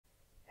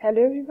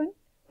Hello everyone,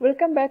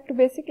 welcome back to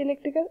Basic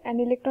Electrical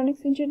and Electronics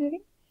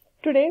Engineering.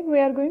 Today we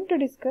are going to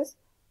discuss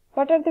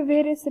what are the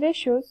various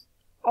ratios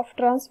of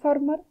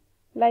transformer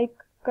like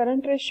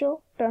current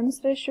ratio,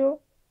 turns ratio,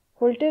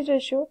 voltage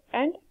ratio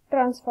and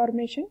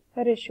transformation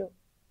ratio.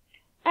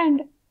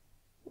 And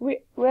we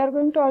are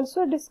going to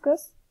also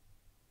discuss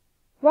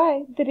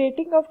why the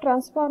rating of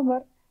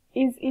transformer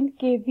is in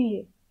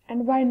kVA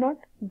and why not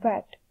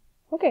watt.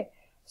 Okay,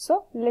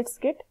 so let's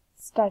get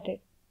started.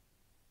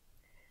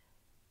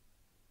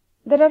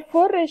 There are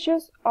four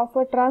ratios of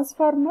a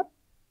transformer.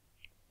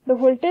 The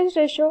voltage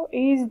ratio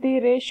is the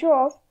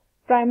ratio of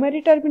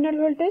primary terminal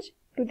voltage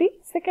to the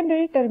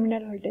secondary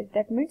terminal voltage.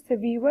 That means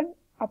V1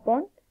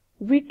 upon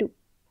V2.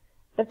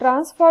 The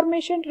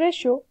transformation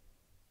ratio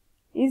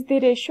is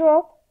the ratio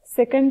of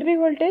secondary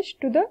voltage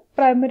to the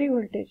primary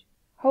voltage.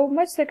 How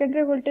much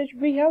secondary voltage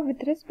we have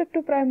with respect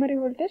to primary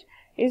voltage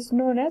is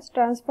known as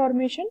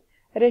transformation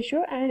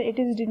ratio, and it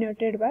is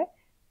denoted by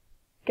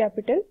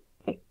capital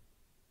A.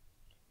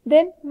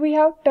 Then we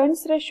have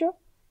turns ratio.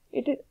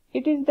 It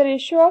is the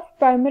ratio of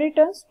primary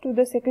turns to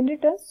the secondary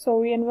turns. So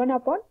N1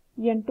 upon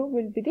N2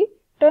 will be the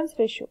turns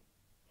ratio.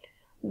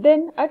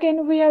 Then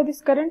again we have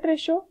this current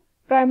ratio.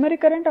 Primary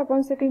current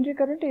upon secondary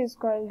current is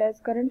called as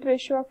current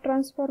ratio of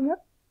transformer.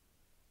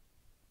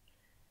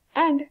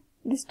 And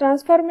this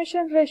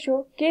transformation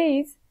ratio K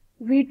is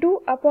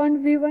V2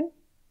 upon V1.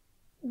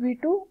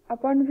 V2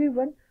 upon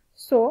V1.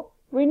 So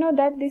we know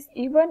that this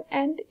E1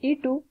 and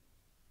E2,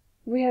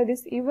 we have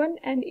this E1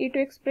 and E2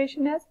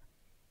 expression as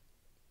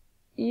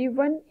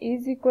E1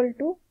 is equal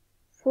to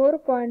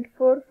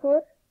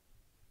 4.44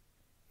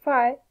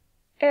 phi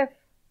F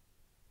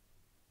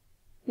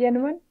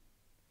N1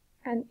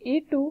 and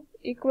E2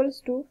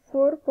 equals to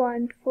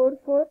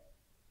 4.44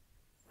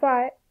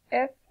 phi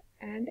F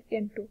and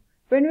N2.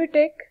 When we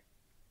take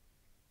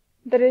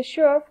the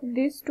ratio of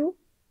these two,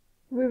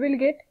 we will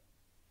get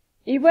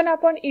E1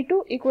 upon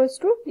E2 equals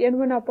to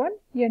N1 upon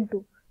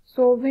N2.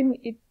 So when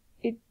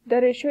the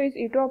ratio is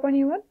E2 upon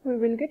E1, we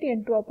will get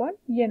N2 upon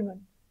N1.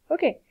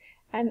 Okay,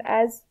 and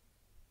as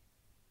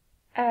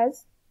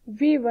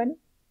V1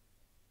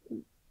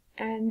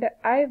 and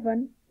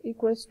I1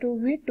 equals to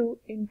V2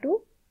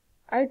 into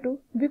I2,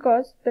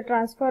 because the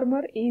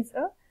transformer is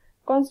a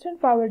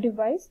constant power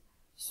device,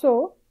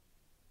 so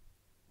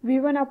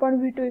V1 upon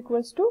V2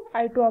 equals to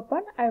I2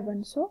 upon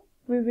I1. So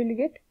we will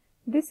get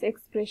this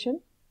expression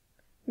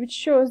which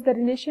shows the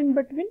relation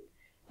between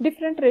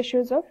different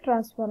ratios of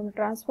transformer.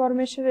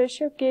 Transformation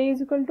ratio K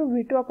is equal to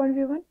V2 upon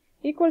V1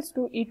 equals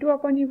to E2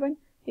 upon E1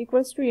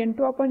 equals to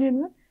N2 upon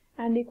N1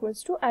 and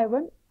equals to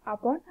I1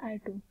 upon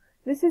I2.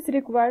 This is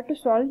required to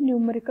solve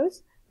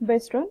numericals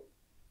based on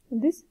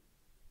this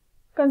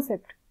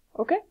concept.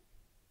 Okay.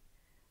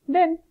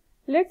 Then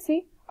let's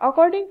see,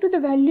 according to the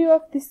value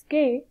of this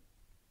K,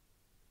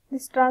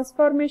 this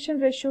transformation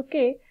ratio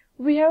K,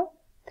 we have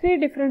three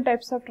different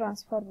types of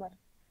transformer.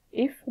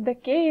 If the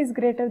K is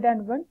greater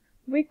than 1,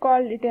 we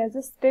call it as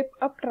a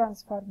step-up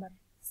transformer.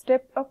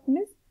 Step-up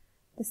means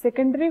the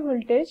secondary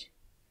voltage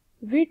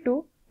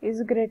V2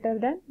 is greater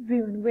than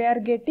V1. We are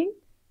getting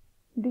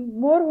the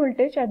more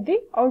voltage at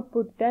the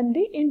output than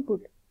the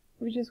input,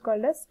 which is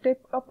called as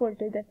step-up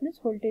voltage. That means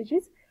voltage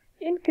is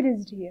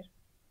increased here.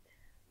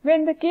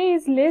 When the K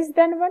is less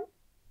than 1,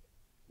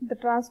 the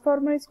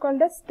transformer is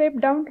called a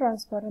step-down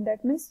transformer.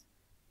 That means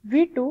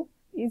V2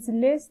 is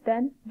less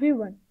than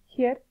V1.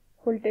 Here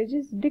voltage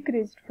is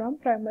decreased from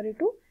primary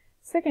to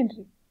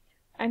secondary.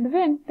 And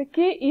when the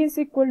K is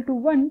equal to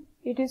 1,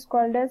 it is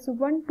called as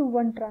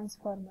 1-to-1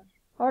 transformer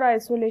or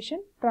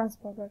isolation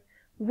transformer,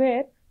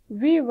 where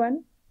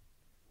V1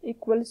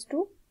 equals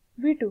to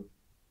V2.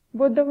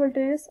 Both the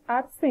voltages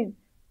are same.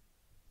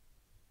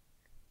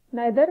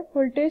 Neither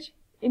voltage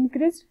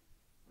increased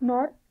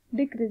nor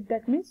decreased.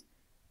 That means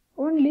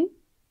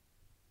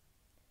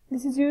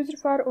this is used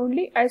for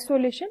only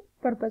isolation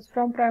purpose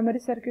from primary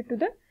circuit to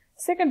the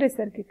secondary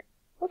circuit.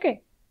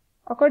 Okay.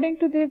 According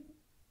to the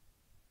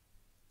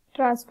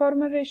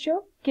transformer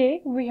ratio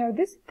K, we have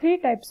these three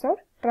types of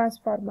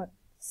transformer: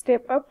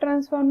 step up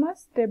transformer,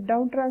 step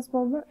down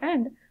transformer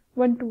and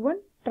 1-to-1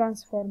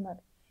 transformer.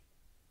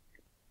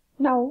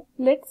 Now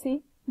let's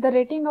see the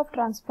rating of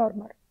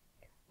transformer.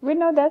 We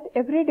know that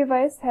every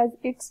device has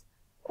its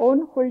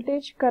own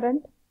voltage,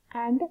 current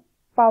and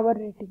power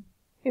rating.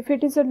 If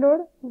it is a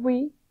load,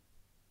 we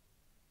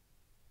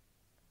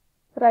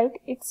write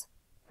its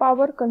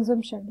power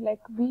consumption like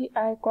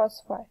VI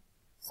cos phi.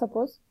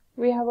 Suppose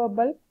we have a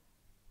bulb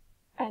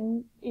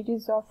and it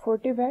is of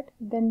 40 watt,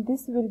 then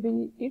this will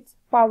be its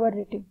power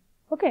rating.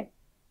 Okay,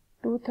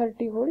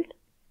 230 volt,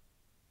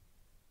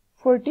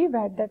 40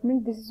 watt. That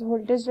means this is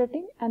voltage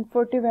rating and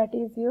 40 watt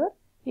is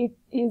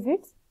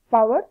its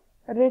power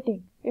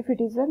rating if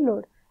it is a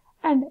load.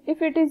 And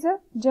if it is a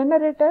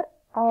generator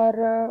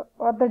or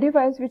the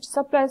device which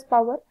supplies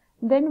power,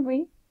 then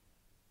we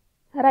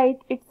write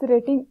its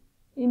rating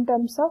in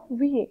terms of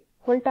VA,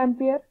 volt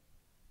ampere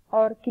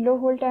or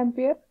kilovolt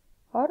ampere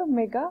or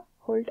mega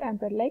volt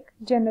ampere, like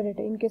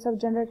generator. In case of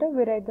generator,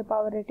 we write the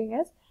power rating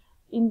as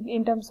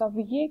in terms of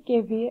VA,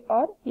 kVA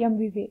or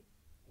MVA.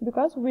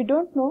 because we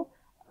don't know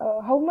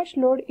how much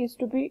load is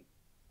to be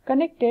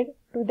connected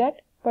to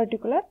that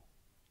particular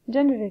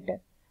generator.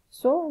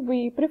 So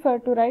we prefer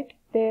to write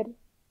their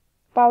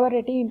power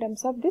rating in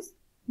terms of these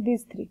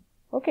three.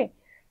 Okay.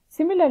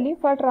 Similarly,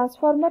 for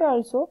transformer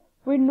also,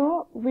 we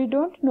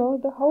don't know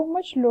how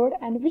much load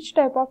and which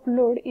type of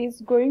load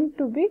is going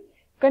to be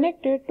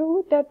connected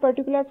to that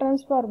particular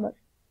transformer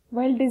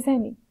while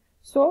designing.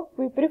 So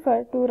we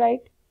prefer to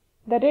write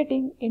the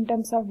rating in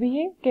terms of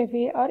VA,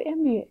 kVA or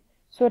MVA.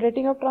 So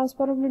rating of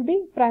transformer will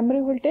be primary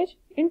voltage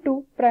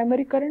into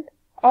primary current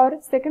or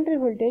secondary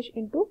voltage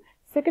into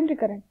secondary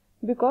current,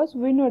 because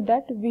we know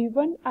that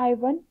V1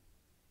 I1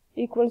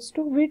 equals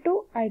to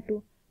V2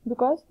 I2,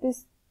 because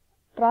this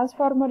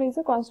transformer is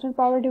a constant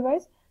power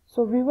device.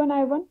 So V1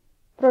 I1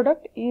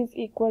 product is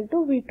equal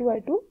to V2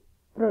 I2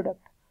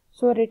 product.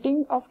 So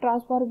rating of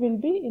transformer will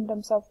be in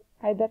terms of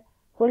either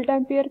volt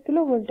ampere,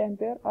 kilovolt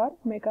ampere or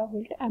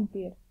megavolt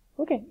ampere.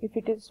 Okay, if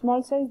it is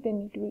small size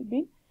then it will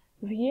be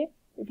VA.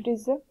 If it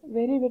is a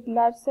very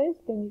large size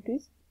then it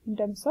is in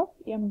terms of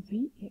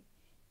MVA.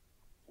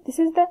 This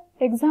is the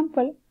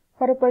example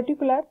for a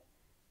particular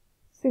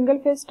single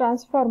phase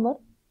transformer.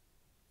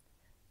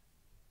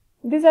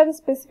 These are the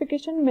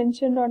specifications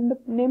mentioned on the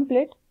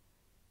nameplate.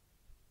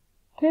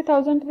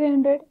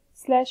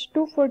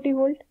 3300/240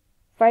 volt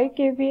 5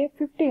 kVA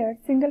 50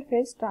 Hz single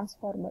phase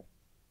transformer.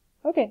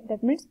 Okay,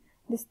 that means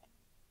this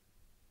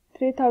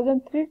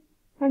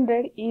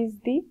 3300 is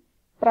the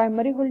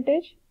primary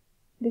voltage,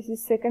 this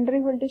is secondary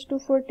voltage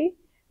 240,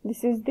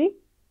 this is the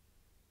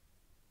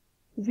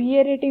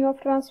VA rating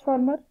of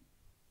transformer.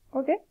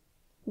 Okay,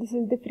 this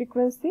is the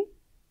frequency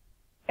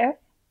F,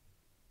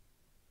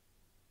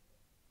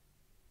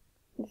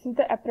 this is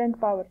the apparent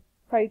power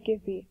 5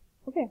 kVA.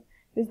 Okay,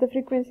 this is the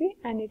frequency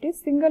and it is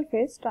single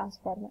phase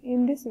transformer.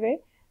 In this way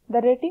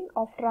the rating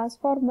of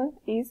transformer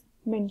is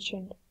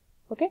mentioned.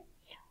 Okay,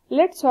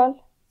 let's solve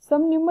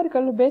some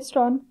numerical based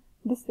on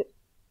this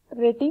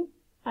rating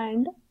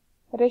and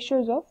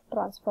ratios of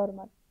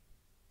transformer.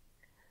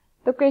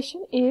 The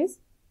question is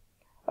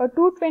a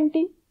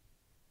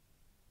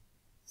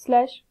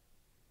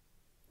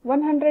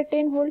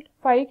 220/110 volt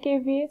 5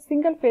 kVA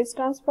single phase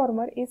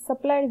transformer is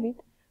supplied with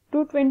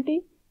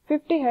 220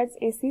 50 Hz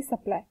AC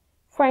supply.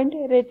 Find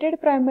rated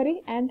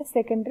primary and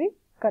secondary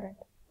current.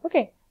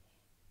 Okay,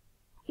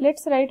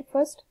 let's write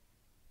first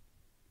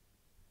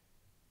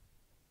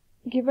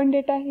given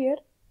data here.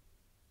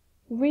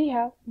 We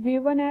have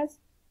V1 as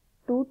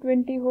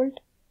 220 volt,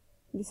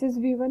 this is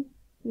V1,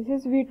 this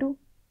is V2,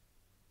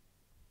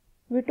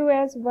 V2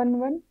 as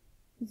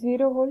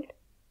 110 volt,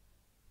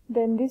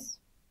 then this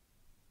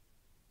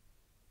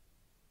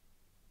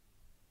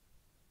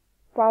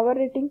power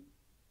rating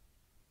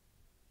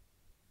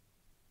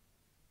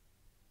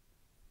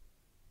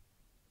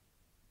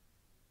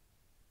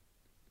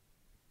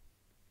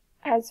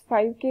as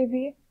 5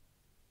 kVA.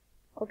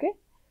 Okay,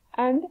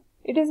 and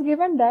it is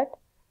given that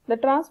the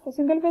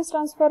single phase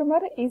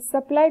transformer is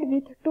supplied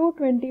with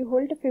 220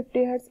 volt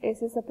 50 Hz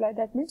AC supply.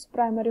 That means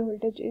primary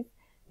voltage is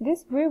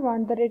this. We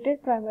want the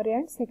rated primary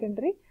and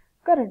secondary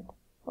current.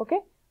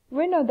 Okay,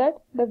 we know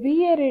that the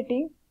VA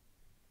rating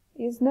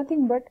is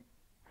nothing but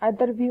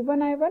either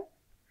V1 I1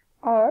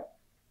 or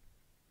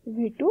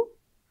V2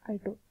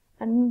 I2,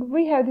 and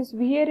we have this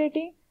VA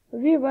rating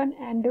V1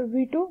 and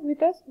V2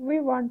 with us. We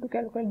want to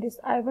calculate this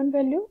I1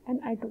 value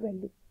and I2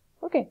 value.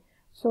 Okay,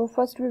 so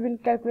first we will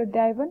calculate the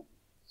I1.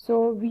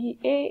 So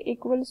VA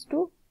equals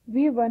to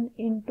V1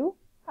 into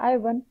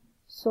I1.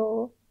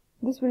 So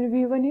this will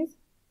be V1 is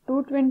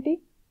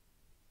 220.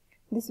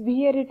 This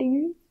VA rating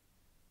is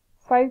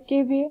 5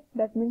 kVA.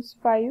 That means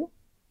 5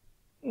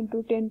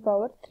 into 10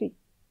 power 3.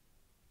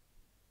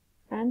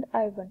 And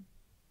I1.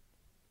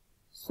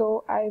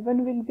 So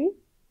I1 will be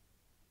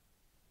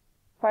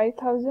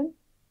 5000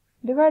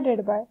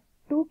 divided by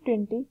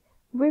 220.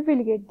 We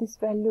will get this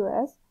value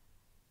as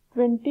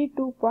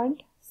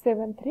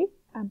 22.73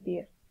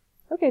 ampere.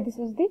 Okay, this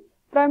is the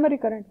primary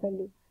current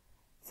value.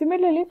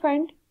 Similarly,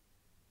 find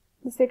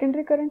the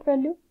secondary current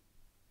value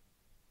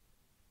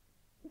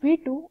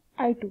V2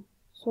 I2.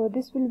 So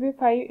this will be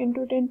 5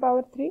 into 10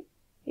 power 3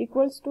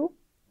 equals to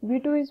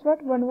V2 is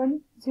what?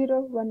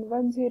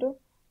 110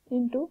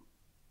 into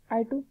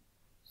I2.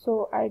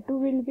 So I2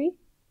 will be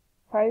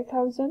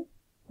 5000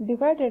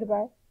 divided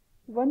by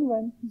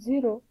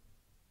 110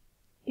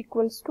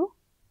 equals to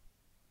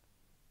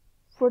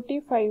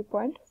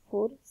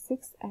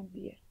 45.46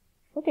 ampere.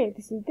 Okay,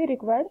 this is the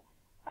required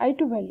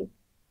I2 value.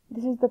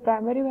 This is the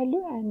primary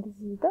value and this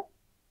is the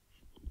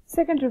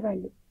secondary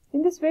value.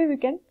 In this way we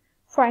can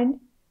find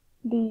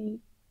the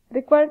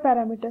required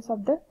parameters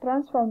of the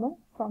transformer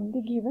from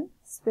the given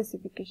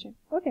specification.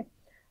 Okay,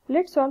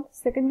 let's solve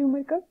second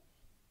numerical.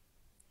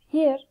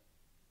 Here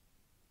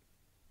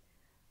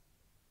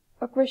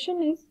a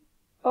question is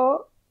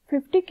a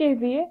 50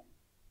 kVA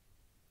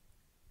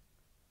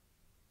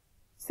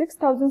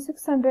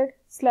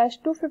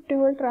 6600/250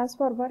 volt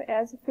transformer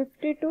as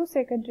 52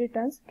 secondary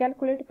turns.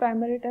 Calculate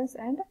primary turns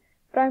and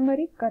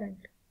primary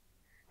current.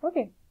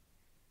 Okay,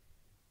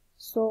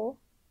 so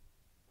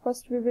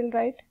first we will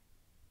write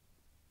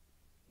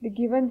the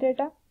given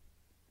data.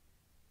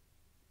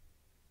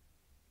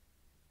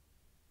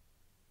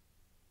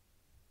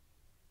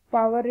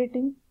 Power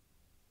rating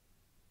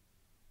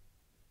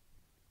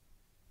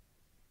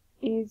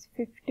is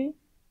 50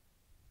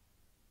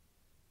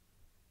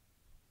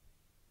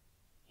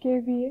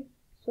 kVA,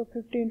 so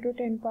 50 into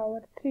 10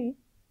 power 3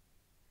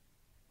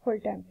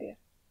 volt ampere.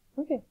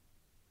 Okay,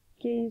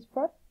 K is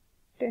for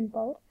 10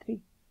 power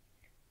 3,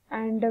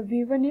 and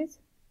V1 is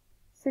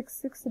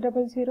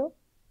 6600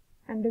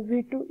 and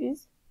V2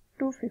 is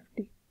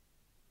 250.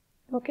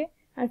 Okay,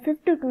 and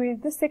 52 is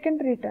the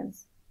secondary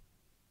turns,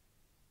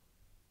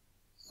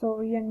 so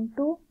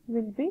N2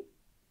 will be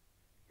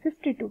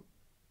 52.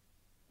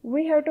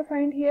 We have to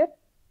find here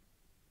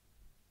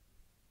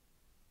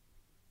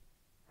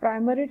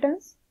primary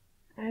turns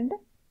and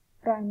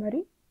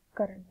primary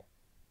current.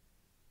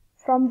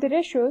 From the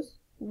ratios,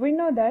 we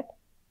know that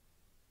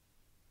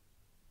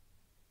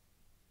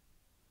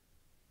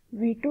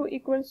V2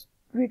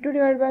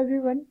 divided by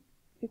V1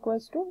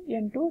 equals to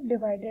N2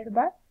 divided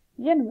by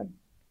N1.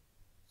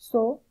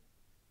 So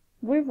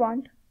we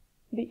want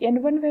the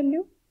N1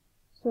 value.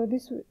 So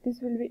this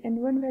will be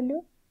N1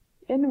 value.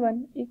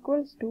 N1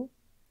 equals to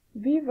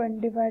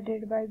V1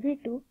 divided by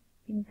V2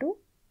 into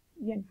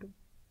N2.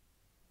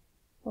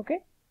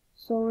 Okay,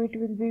 so it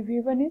will be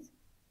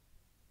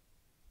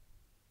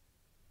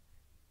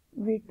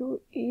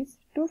V2 is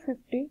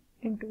 250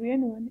 into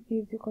N1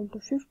 is equal to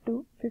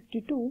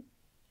 52.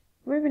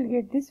 We will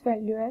get this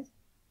value as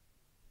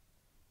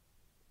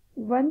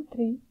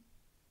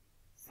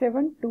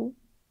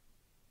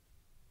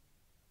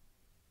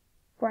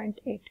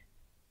 1372.8.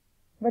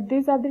 But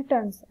these are the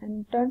turns,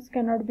 and turns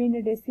cannot be in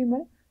a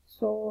decimal,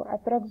 so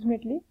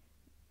approximately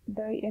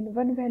the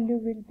N1 value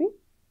will be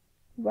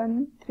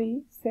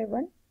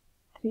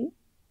 1373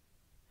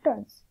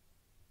 turns.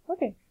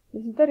 Okay,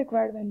 this is the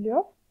required value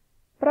of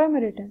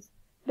primary turns.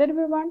 Then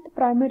we want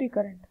primary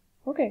current.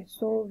 Okay,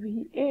 so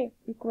VA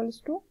equals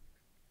to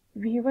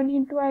V1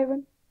 into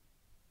I1.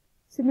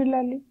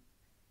 Similarly,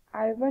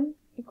 I1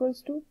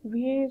 equals to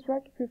VA is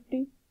what?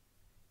 50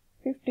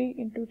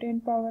 into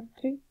 10 power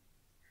 3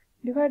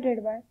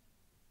 divided by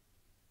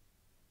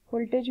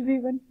voltage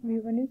V1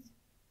 is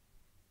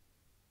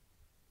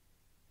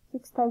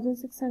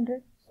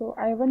 6600, so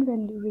I1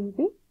 value will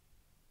be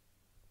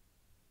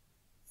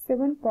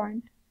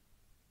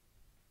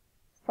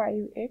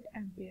 7.58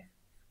 ampere.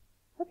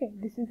 Okay,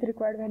 this is the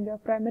required value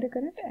of primary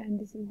current and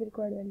this is the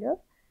required value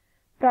of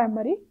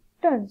primary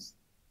turns.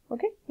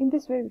 Okay, in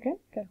this way we can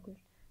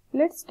calculate.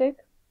 Let's take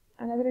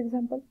another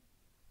example.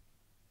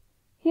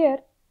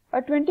 Here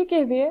a 20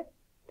 kVA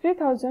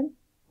 3000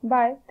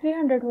 by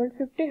 300 volt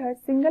 50 Hz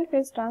single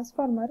phase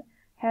transformer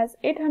has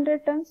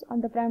 800 turns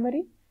on the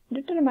primary.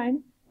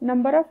 Determine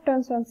number of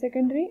turns on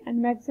secondary and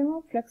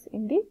maximum flux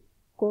in the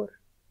core.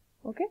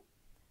 Okay,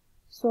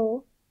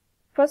 so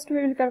first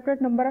we will calculate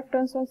number of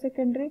turns on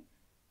secondary.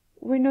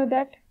 We know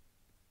that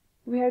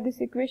we have this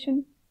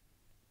equation,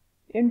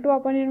 N2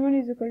 upon N1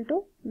 is equal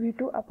to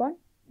V2 upon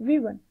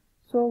V1.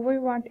 So we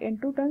want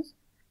N2 turns,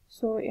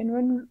 so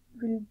N1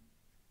 will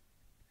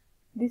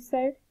this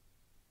side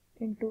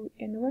into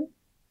N1.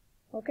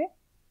 Okay,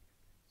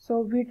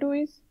 so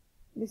V2 is,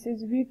 this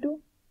is V2,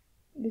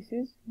 this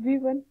is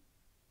V1,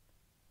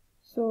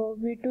 so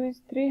V2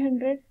 is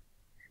 300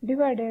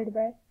 divided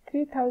by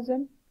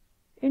 3000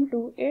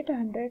 into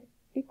 800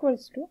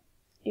 equals to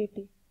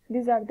 80.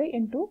 These are the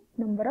N2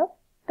 number of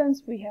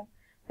turns we have.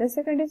 The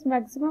second is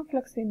maximum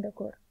flux in the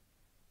core.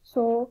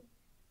 So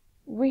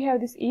we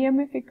have this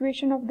EMF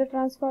equation of the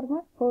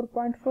transformer,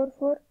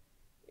 4.44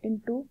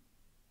 into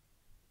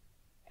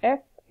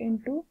F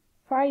into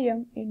phi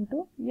m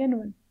into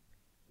N1,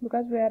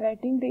 because we are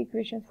writing the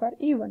equations for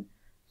E1.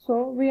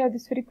 So we have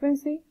this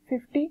frequency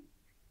 50,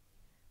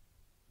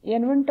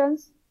 N1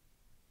 turns,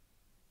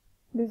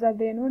 these are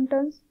the N1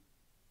 turns.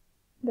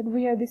 Then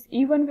we have this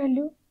E1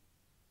 value,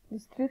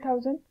 this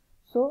 3000.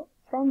 So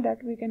from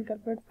that we can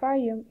calculate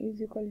phi m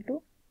is equal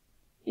to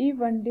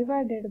E1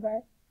 divided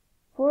by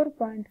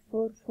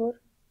 4.44.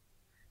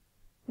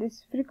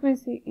 This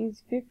frequency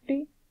is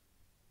 50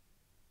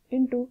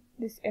 into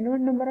this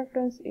N1 number of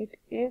turns, it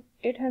is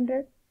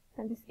 800,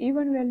 and this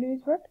E1 value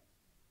is what?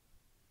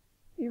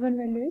 E1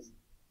 value is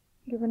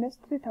given as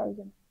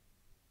 3000.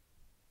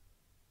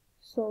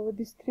 So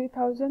this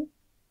 3000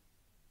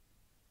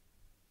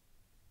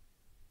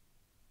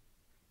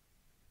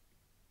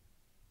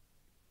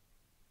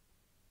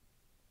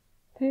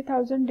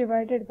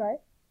 divided by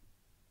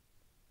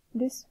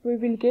this, we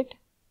will get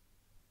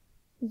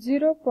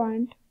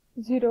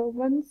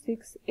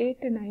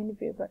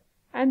 0.01689 Weber,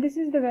 and this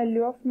is the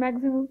value of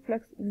maximum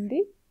flux in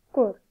the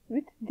core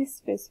with this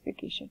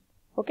specification.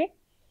 Okay,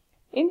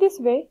 in this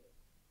way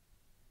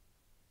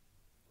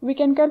we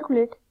can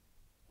calculate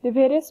the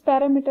various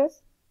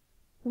parameters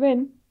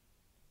when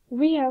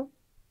we have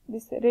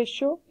this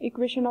ratio,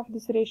 equation of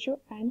this ratio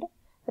and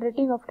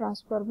rating of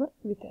transformer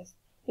with us.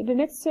 In the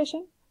next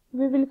session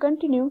we will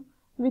continue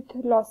with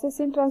losses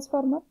in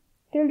transformer.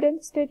 Till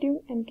then, stay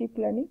tuned and keep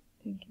learning.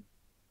 Thank you.